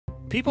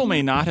People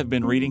may not have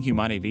been reading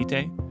Humane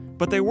Vitae,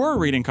 but they were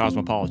reading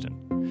Cosmopolitan,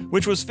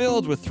 which was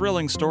filled with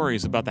thrilling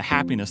stories about the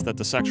happiness that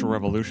the sexual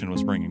revolution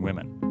was bringing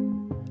women.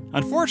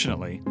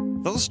 Unfortunately,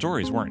 those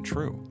stories weren't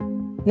true.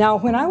 Now,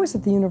 when I was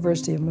at the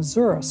University of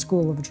Missouri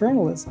School of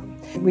Journalism,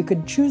 we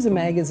could choose a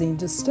magazine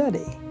to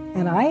study,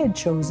 and I had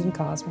chosen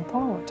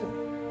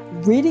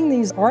Cosmopolitan. Reading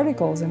these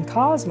articles in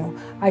Cosmo,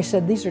 I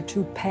said, these are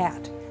too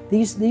pat.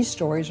 These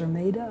stories are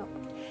made up.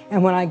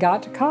 And when I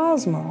got to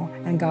Cosmo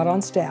and got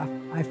on staff,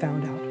 I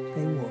found out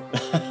they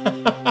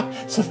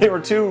were. So they were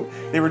too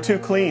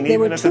clean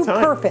even at the time? They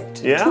were too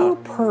perfect, yeah. Too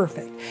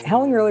perfect.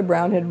 Helen Gurley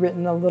Brown had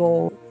written a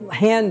little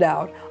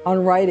handout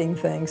on writing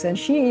things, and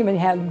she even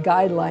had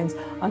guidelines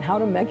on how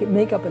to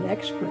make up an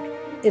expert.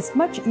 It's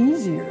much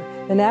easier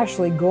than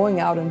actually going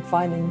out and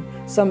finding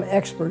some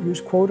expert who's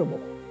quotable.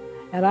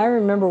 And I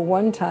remember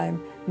one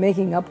time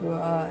making up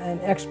an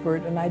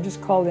expert, and I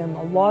just called him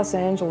a Los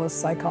Angeles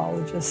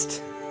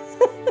psychologist.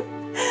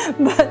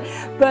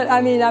 But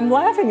I mean, I'm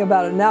laughing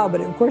about it now, but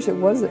of course it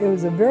was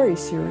a very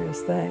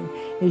serious thing.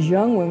 These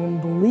young women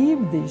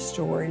believed these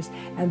stories,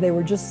 and they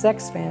were just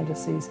sex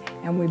fantasies,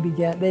 and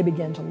they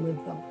began to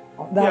live them.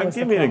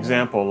 Give me an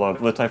example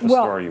of the type of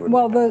story you would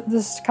Well,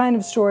 this kind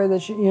of story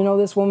that,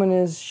 this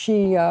woman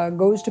she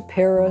goes to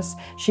Paris,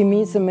 she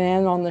meets a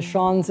man on the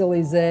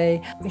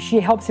Champs-Élysées, she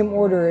helps him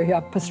order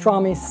a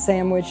pastrami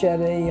sandwich at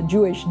a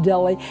Jewish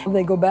deli.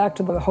 They go back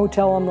to the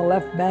hotel on the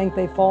left bank,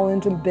 they fall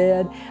into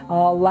bed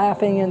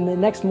laughing, and the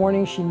next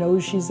morning she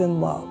knows she's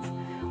in love.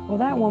 Well,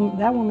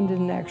 that woman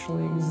didn't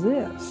actually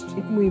exist.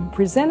 We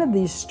presented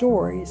these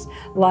stories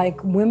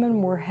like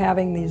women were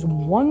having these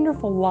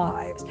wonderful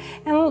lives.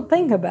 And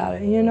think about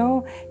it,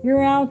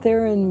 you're out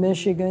there in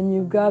Michigan,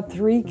 you've got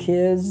 3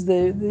 kids,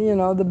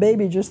 the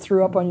baby just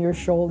threw up on your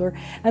shoulder,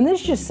 and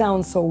this just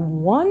sounds so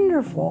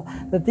wonderful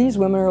that these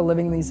women are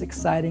living these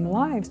exciting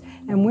lives.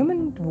 And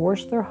women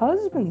divorce their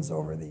husbands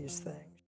over these things.